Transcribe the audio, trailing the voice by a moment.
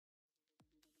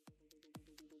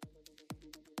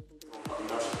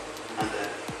And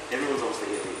everyone's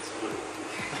obviously aliens,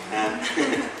 and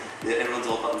yeah, everyone's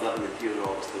all buttoned up, and then here they're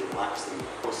obviously relaxed, and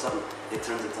all of a sudden it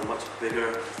turns into a much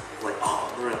bigger, like,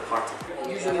 oh, they're in a party.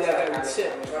 Usually that guy would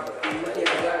sit, and you look at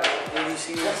that, and you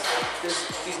see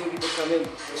these new people come in,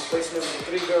 replacing them with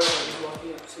 3 girls, and he's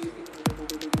walking up, so you people.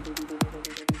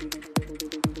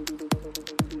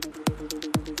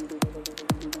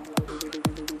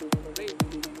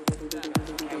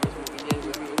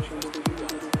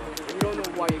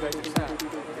 Why you guys are sad.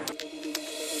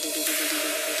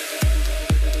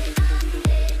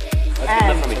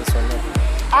 And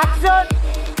action!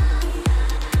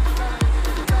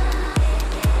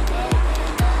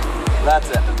 That's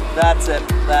it. That's it.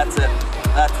 That's it.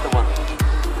 That's the one.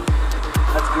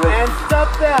 That's great. And stop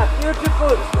that.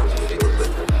 Beautiful.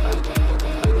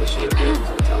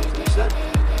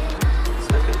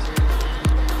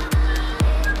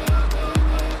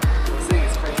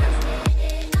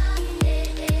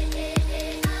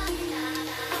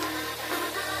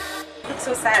 It's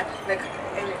so sad. Like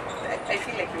I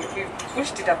feel like we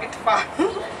pushed it a bit far.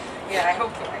 Yeah, I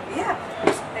hope.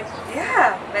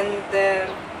 Yeah, and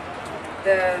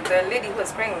the lady who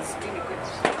was praying was really good.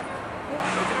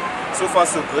 Yeah. So far,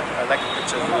 so good. I like the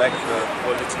pictures. I like the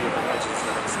quality of the images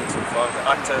that I've seen so far. The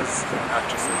actors and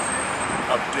actresses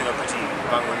are doing a pretty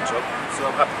bang-on job. So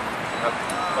I'm happy.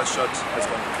 First shot has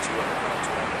gone pretty well.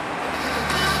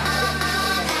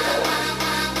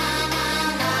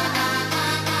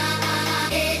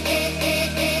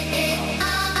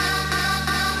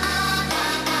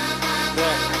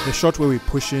 The shot where we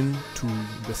push in to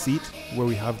the seat, where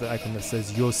we have the icon that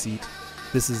says your seat,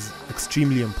 this is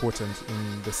extremely important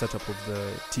in the setup of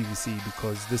the TVC,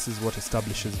 because this is what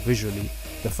establishes visually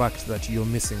the fact that you're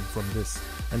missing from this.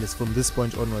 And it's from this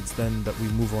point onwards then that we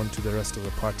move on to the rest of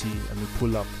the party, and we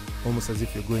pull up almost as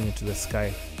if you're going into the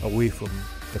sky, away from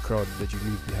the crowd that you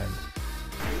leave behind.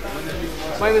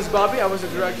 My name is Bobby. I was a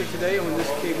director today on this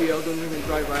KBL Don't Drink and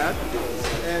Drive ad,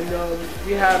 and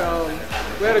we had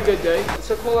a good day. It's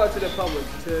a call out to the public,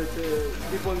 to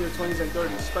people in their 20s and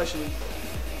 30s, especially,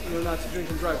 not to drink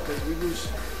and drive, because we lose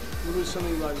so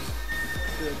many lives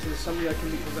to something that can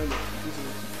be prevented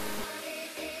easily.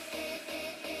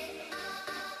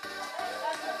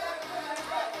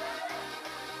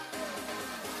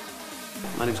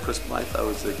 My name is Chris Blythe. I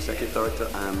was the executive director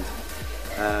and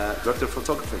director of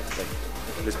photography today.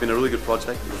 It's been a really good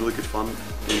project. It was really good fun.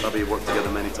 Me and Bobby worked together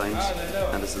many times,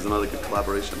 and this is another good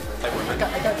collaboration.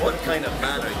 What kind of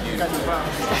man are you?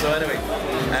 So anyway,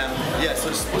 yeah, so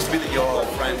it's supposed to be that you're all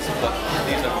friends, but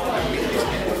these are meeting these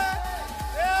people.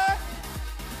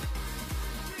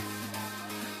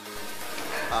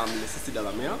 I'm Lesisi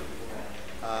Dalamia.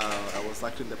 I was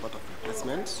acting the part of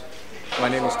replacement. My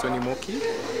name is Tony Moki.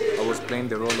 I was playing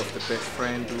the role of the best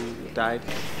friend who died.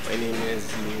 My name is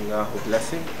Ngaho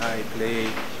Blessing. I play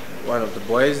one of the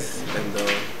boys in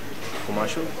the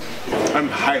commercial. I'm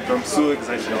hyped. I'm so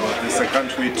excited about this. I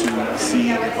can't wait to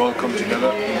see it all come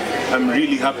together. I'm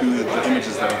really happy with the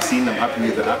images that I've seen. I'm happy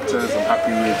with the actors. I'm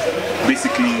happy with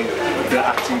basically the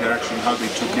acting direction, how they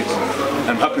took it.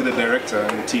 I'm happy with the director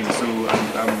and the team. So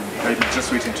I'm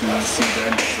just waiting to see the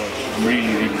end result. I'm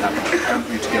really, really happy. I can't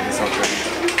wait to get this out there.